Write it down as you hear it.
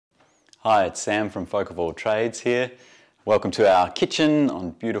Hi, it's Sam from Folk of All Trades here. Welcome to our kitchen on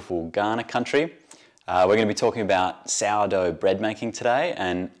beautiful Ghana country. We're going to be talking about sourdough bread making today,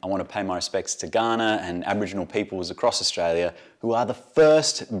 and I want to pay my respects to Ghana and Aboriginal peoples across Australia who are the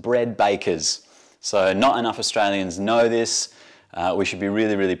first bread bakers. So not enough Australians know this. We should be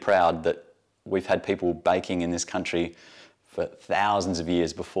really proud that we've had people baking in this country for thousands of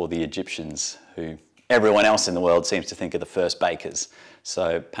years before the Egyptians, who everyone else in the world seems to think are the first bakers.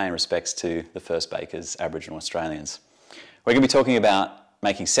 So paying respects to the first bakers, Aboriginal Australians. We're going to be talking about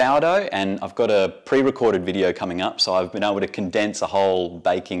making sourdough, and I've got a pre-recorded video coming up, so I've been able to condense a whole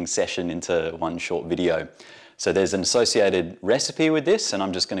baking session into one short video. So there's an associated recipe with this, and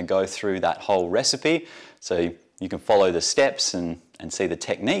I'm just going to go through that whole recipe so you can follow the steps and see the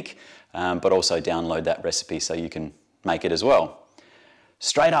technique, but also download that recipe so you can make it as well.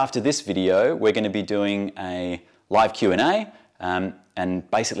 Straight after this video, we're going to be doing a live Q&A,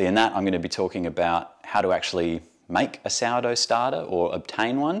 and basically in that I'm going to be talking about how to actually make a sourdough starter or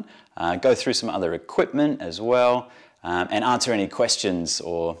obtain one, go through some other equipment as well, and answer any questions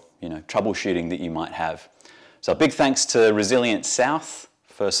or troubleshooting that you might have. So a big thanks to Resilient South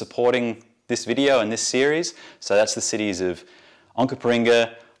for supporting this video and this series. So that's the cities of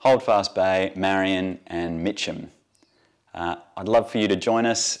Onkaparinga, Holdfast Bay, Marion and Mitcham. I'd love for you to join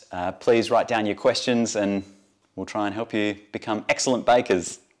us. Please write down your questions and we'll try and help you become excellent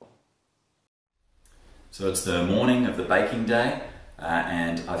bakers. So it's the morning of the baking day,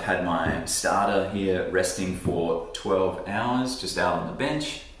 and I've had my starter here resting for 12 hours just out on the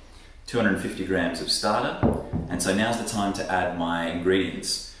bench, 250 grams of starter, and so now's the time to add my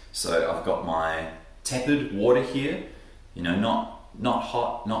ingredients. So I've got my tepid water here, not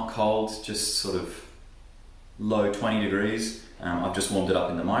hot, not cold, just sort of low 20 degrees. I've just warmed it up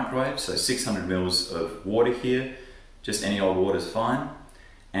in the microwave, so 600 mils of water here, just any old water is fine.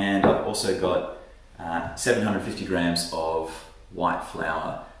 And I've also got 750 grams of white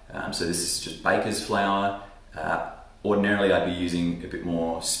flour. So this is just baker's flour. Ordinarily I'd be using a bit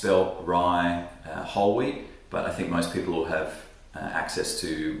more spelt, rye, whole wheat, but I think most people will have access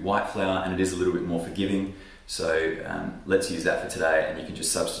to white flour, and it is a little bit more forgiving. So let's use that for today, and you can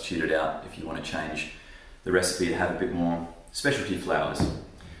just substitute it out if you want to change the recipe to have a bit more specialty flours.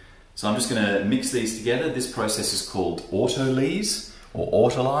 So I'm just going to mix these together. This process is called autolyse or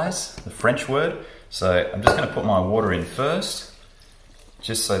autolyse, the French word. So I'm just going to put my water in first,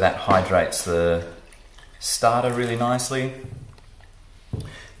 just so that hydrates the starter really nicely.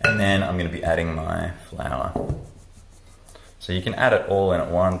 And then I'm going to be adding my flour. So you can add it all in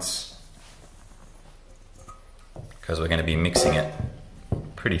at once, because we're going to be mixing it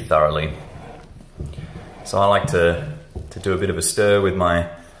pretty thoroughly. So I like to do a bit of a stir with my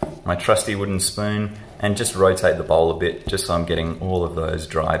trusty wooden spoon and just rotate the bowl a bit, just so I'm getting all of those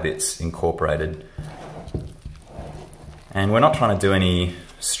dry bits incorporated. And we're not trying to do any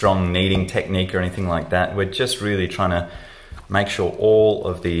strong kneading technique or anything like that. We're just really trying to make sure all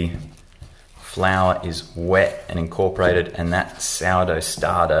of the flour is wet and incorporated, and that sourdough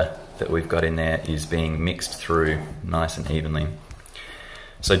starter that we've got in there is being mixed through nice and evenly.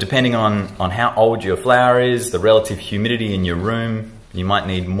 So depending on how old your flour is, the relative humidity in your room, you might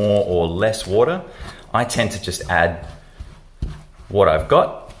need more or less water. I tend to just add what I've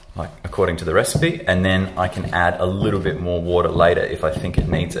got, like according to the recipe, and then I can add a little bit more water later if I think it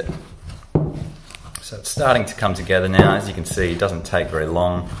needs it. So it's starting to come together now. As you can see, it doesn't take very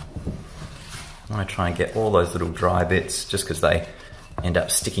long. I want to try and get all those little dry bits, just because they end up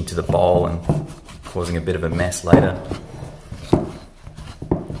sticking to the bowl and causing a bit of a mess later.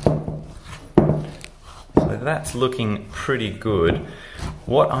 So that's looking pretty good.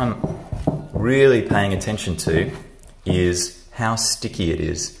 What I'm really paying attention to is how sticky it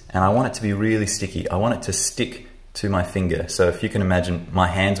is, and I want it to be really sticky. I want it to stick to my finger. So if you can imagine my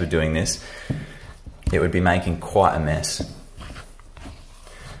hands were doing this, it would be making quite a mess.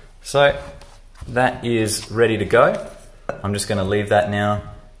 So that is ready to go. I'm just going to leave that now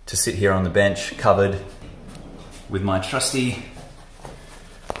to sit here on the bench, covered with my trusty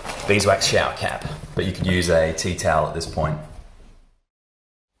beeswax shower cap, but you could use a tea towel at this point.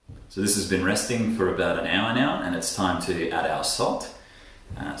 So this has been resting for about an hour now, and it's time to add our salt.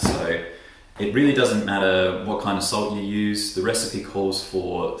 So it really doesn't matter what kind of salt you use. The recipe calls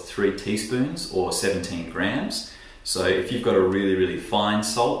for 3 teaspoons or 17 grams. So if you've got a really fine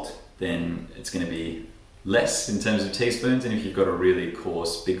salt, then it's going to be less in terms of teaspoons, and if you've got a really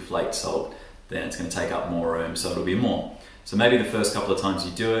coarse big flake salt, then it's going to take up more room, so it'll be more. So maybe the first couple of times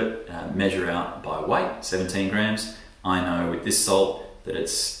you do it, measure out by weight, 17 grams. I know with this salt that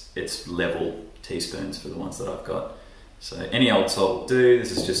it's level teaspoons for the ones that I've got. So any old salt will do.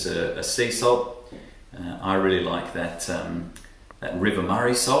 This is just a sea salt. I really like that, that River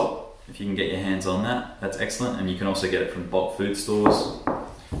Murray salt. If you can get your hands on that, that's excellent. And you can also get it from bulk food stores.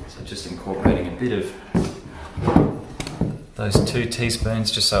 So just incorporating a bit of those 2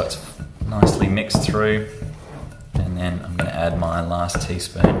 teaspoons just so it's nicely mixed through. And then I'm going to add my last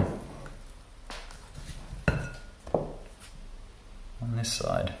teaspoon on this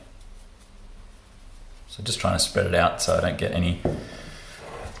side. So just trying to spread it out so I don't get any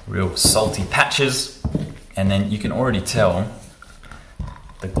real salty patches. And then you can already tell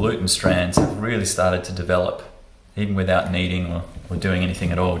the gluten strands have really started to develop, even without kneading or doing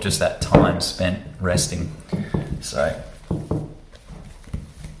anything at all, just that time spent resting. So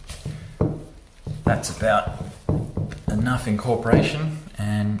that's about enough incorporation,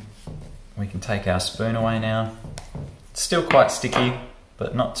 and we can take our spoon away now. It's still quite sticky,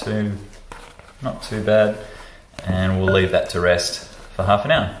 but not too bad, and we'll leave that to rest for half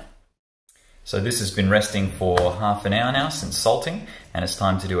an hour. So this has been resting for half an hour now since salting, and it's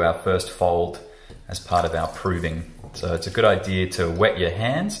time to do our first fold as part of our proving. So it's a good idea to wet your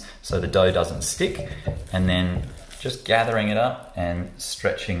hands so the dough doesn't stick, and then just gathering it up and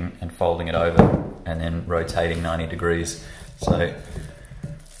stretching and folding it over, and then rotating 90 degrees. So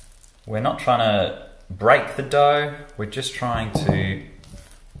we're not trying to break the dough, we're just trying to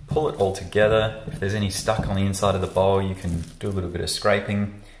pull it all together. If there's any stuck on the inside of the bowl, you can do a little bit of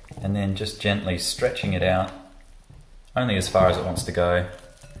scraping, and then just gently stretching it out only as far as it wants to go,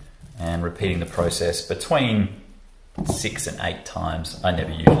 and repeating the process between 6 and 8 times. I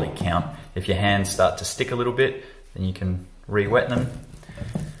never usually count. If your hands start to stick a little bit, then you can re-wet them.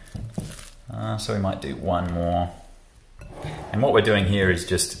 So we might do one more. And what we're doing here is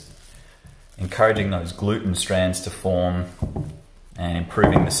just encouraging those gluten strands to form and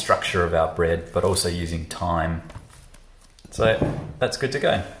improving the structure of our bread, but also using time. So that's good to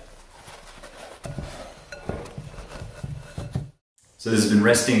go. So this has been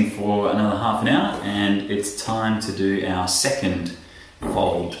resting for another half an hour, and it's time to do our second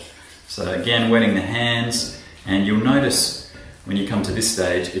fold. So again, wetting the hands, and you'll notice when you come to this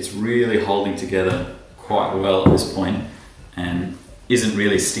stage, it's really holding together quite well at this point and isn't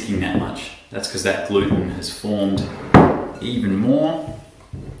really sticking that much. That's because that gluten has formed even more,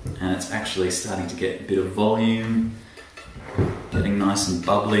 and it's actually starting to get a bit of volume, getting nice and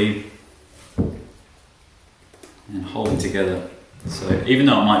bubbly and holding together. So even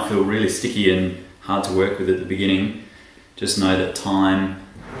though it might feel really sticky and hard to work with at the beginning, just know that time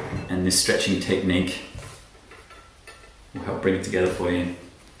and this stretching technique will help bring it together for you.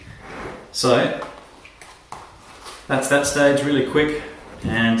 So that's that stage, really quick,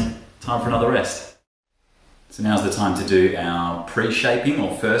 and time for another rest. So now's the time to do our pre-shaping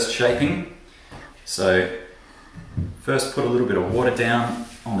or first shaping. So first put a little bit of water down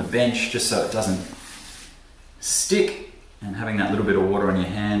on the bench just so it doesn't stick, and having that little bit of water on your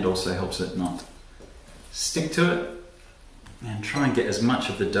hand also helps it not stick to it. And try and get as much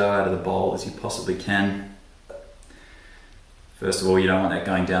of the dough out of the bowl as you possibly can. First of all, you don't want that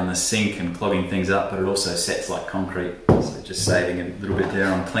going down the sink and clogging things up, but it also sets like concrete, so just saving a little bit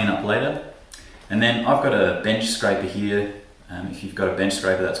there on cleanup later. And then I've got a bench scraper here. If you've got a bench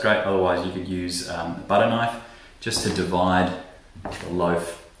scraper, that's great. Otherwise, you could use a butter knife just to divide the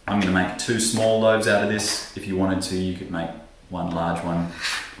loaf. I'm going to make 2 small loaves out of this. If you wanted to, you could make 1 large one.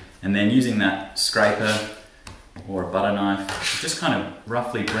 And then using that scraper or a butter knife, just kind of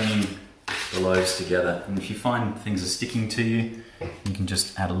roughly bringing the loaves together. And if you find things are sticking to you, you can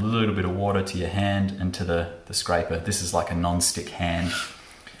just add a little bit of water to your hand and to the scraper. This is like a non-stick hand.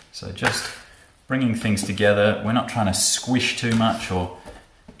 So just bringing things together. We're not trying to squish too much or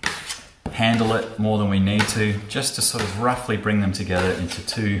handle it more than we need to, just to sort of roughly bring them together into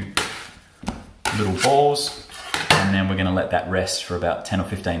 2 little balls, and then we're going to let that rest for about 10 or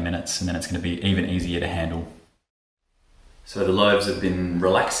 15 minutes, and then it's going to be even easier to handle. So the loaves have been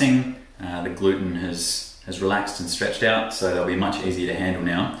relaxing, the gluten has relaxed and stretched out, so they'll be much easier to handle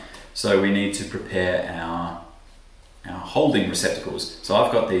now. So we need to prepare our holding receptacles. So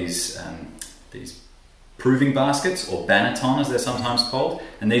I've got these proving baskets, or banneton as they're sometimes called,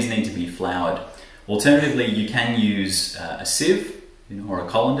 and these need to be floured. Alternatively, you can use a sieve, or a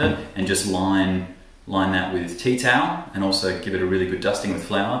colander, and just line that with tea towel, and also give it a really good dusting with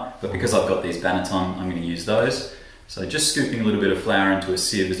flour. But because I've got these banneton, I'm going to use those. So just scooping a little bit of flour into a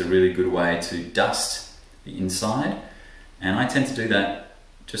sieve is a really good way to dust the inside, and I tend to do that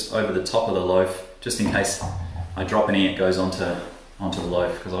just over the top of the loaf, just in case I drop any, it goes onto the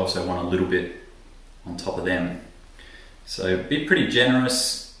loaf, because I also want a little bit on top of them. So be pretty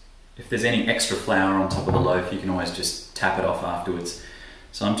generous if there's any extra flour on top of the loaf, you can always just tap it off afterwards.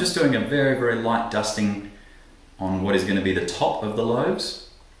 So I'm just doing a very, very light dusting on what is going to be the top of the loaves.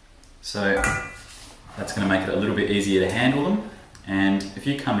 So that's going to make it a little bit easier to handle them. And if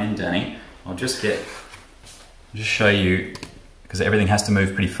you come in, Danny, I'll just show you, because everything has to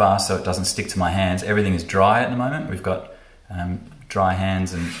move pretty fast so it doesn't stick to my hands. Everything is dry at the moment. We've got dry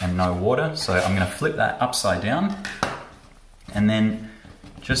hands and no water. So I'm going to flip that upside down and then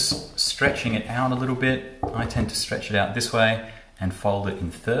just stretching it out a little bit. I tend to stretch it out this way and fold it in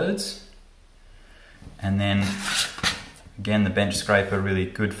thirds. And then again, the bench scraper, really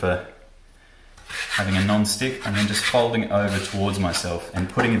good for having a non-stick, and then just folding over towards myself and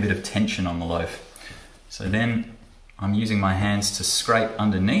putting a bit of tension on the loaf. So then I'm using my hands to scrape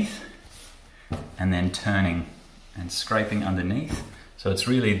underneath and then turning and scraping underneath. So it's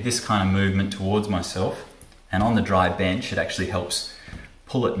really this kind of movement towards myself, and on the dry bench it actually helps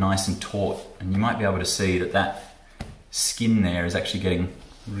pull it nice and taut, and you might be able to see that that skin there is actually getting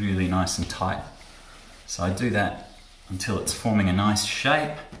really nice and tight. So I do that until it's forming a nice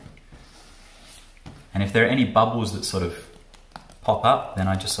shape. And if there are any bubbles that sort of pop up, then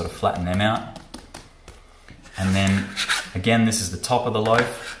I just sort of flatten them out. And then again, this is the top of the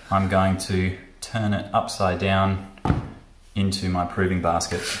loaf. I'm going to turn it upside down into my proving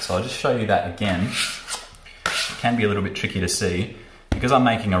basket. So I'll just show you that again. It can be a little bit tricky to see. Because I'm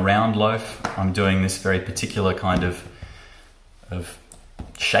making a round loaf, I'm doing this very particular kind of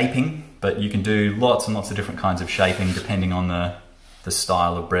shaping, but you can do lots and lots of different kinds of shaping depending on the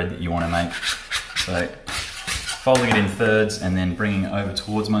style of bread that you want to make. So folding it in thirds and then bringing it over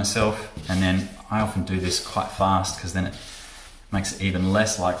towards myself, and then I often do this quite fast because then it makes it even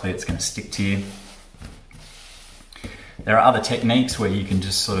less likely it's going to stick to you. There are other techniques where you can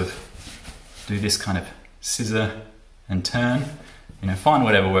just sort of do this kind of scissor and turn. You know, find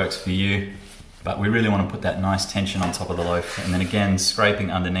whatever works for you, but we really want to put that nice tension on top of the loaf, and then again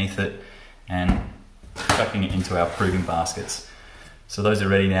scraping underneath it and chucking it into our proving baskets. So those are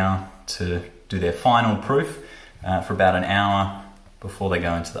ready now to do their final proof for about an hour before they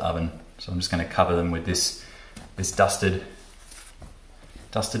go into the oven. So I'm just going to cover them with this dusted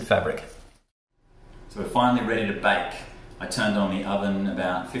fabric. So we're finally ready to bake. I turned on the oven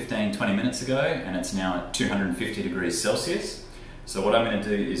about 15-20 minutes ago, and it's now at 250 degrees Celsius. So what I'm going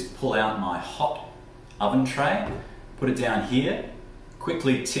to do is pull out my hot oven tray, put it down here,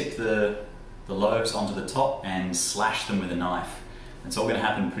 quickly tip the loaves onto the top and slash them with a knife. It's all going to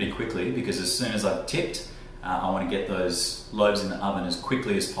happen pretty quickly because as soon as I've tipped, I want to get those loaves in the oven as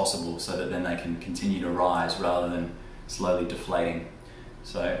quickly as possible so that then they can continue to rise rather than slowly deflating.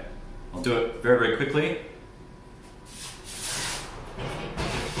 So I'll do it very, very quickly.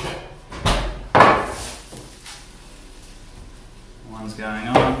 One's going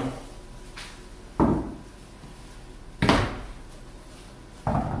on.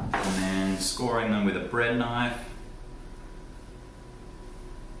 And then scoring them with a bread knife.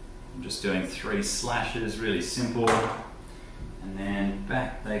 I'm just doing 3 slashes, really simple. And then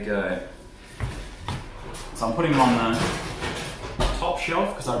back they go. So I'm putting them on the top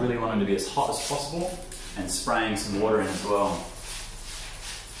shelf because I really want them to be as hot as possible, and spraying some water in as well.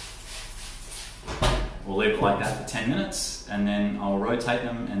 We'll leave it like that for 10 minutes and then I'll rotate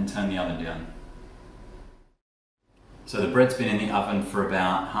them and turn the oven down. So the bread's been in the oven for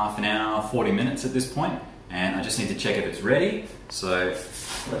about half an hour, 40 minutes at this point, and I just need to check if it's ready. So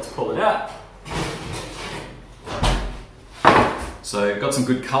let's pull it out. So got some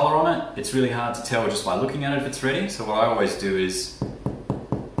good colour on it. It's really hard to tell just by looking at it if it's ready. So what I always do is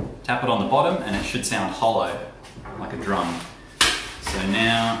tap it on the bottom and it should sound hollow, like a drum. So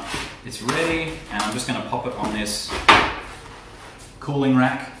now it's ready, and I'm just going to pop it on this cooling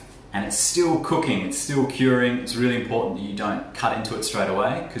rack, and it's still cooking, it's still curing. It's really important that you don't cut into it straight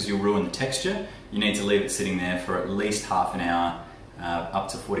away because you'll ruin the texture. You need to leave it sitting there for at least half an hour, up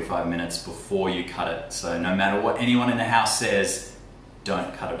to 45 minutes before you cut it. So no matter what anyone in the house says,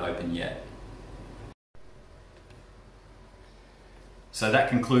 don't cut it open yet. So that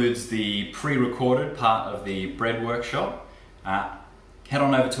concludes the pre-recorded part of the bread workshop. Head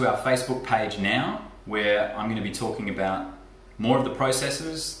on over to our Facebook page now, where I'm going to be talking about more of the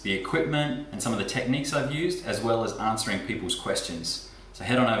processes, the equipment, and some of the techniques I've used, as well as answering people's questions. So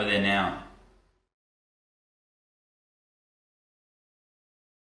head on over there now.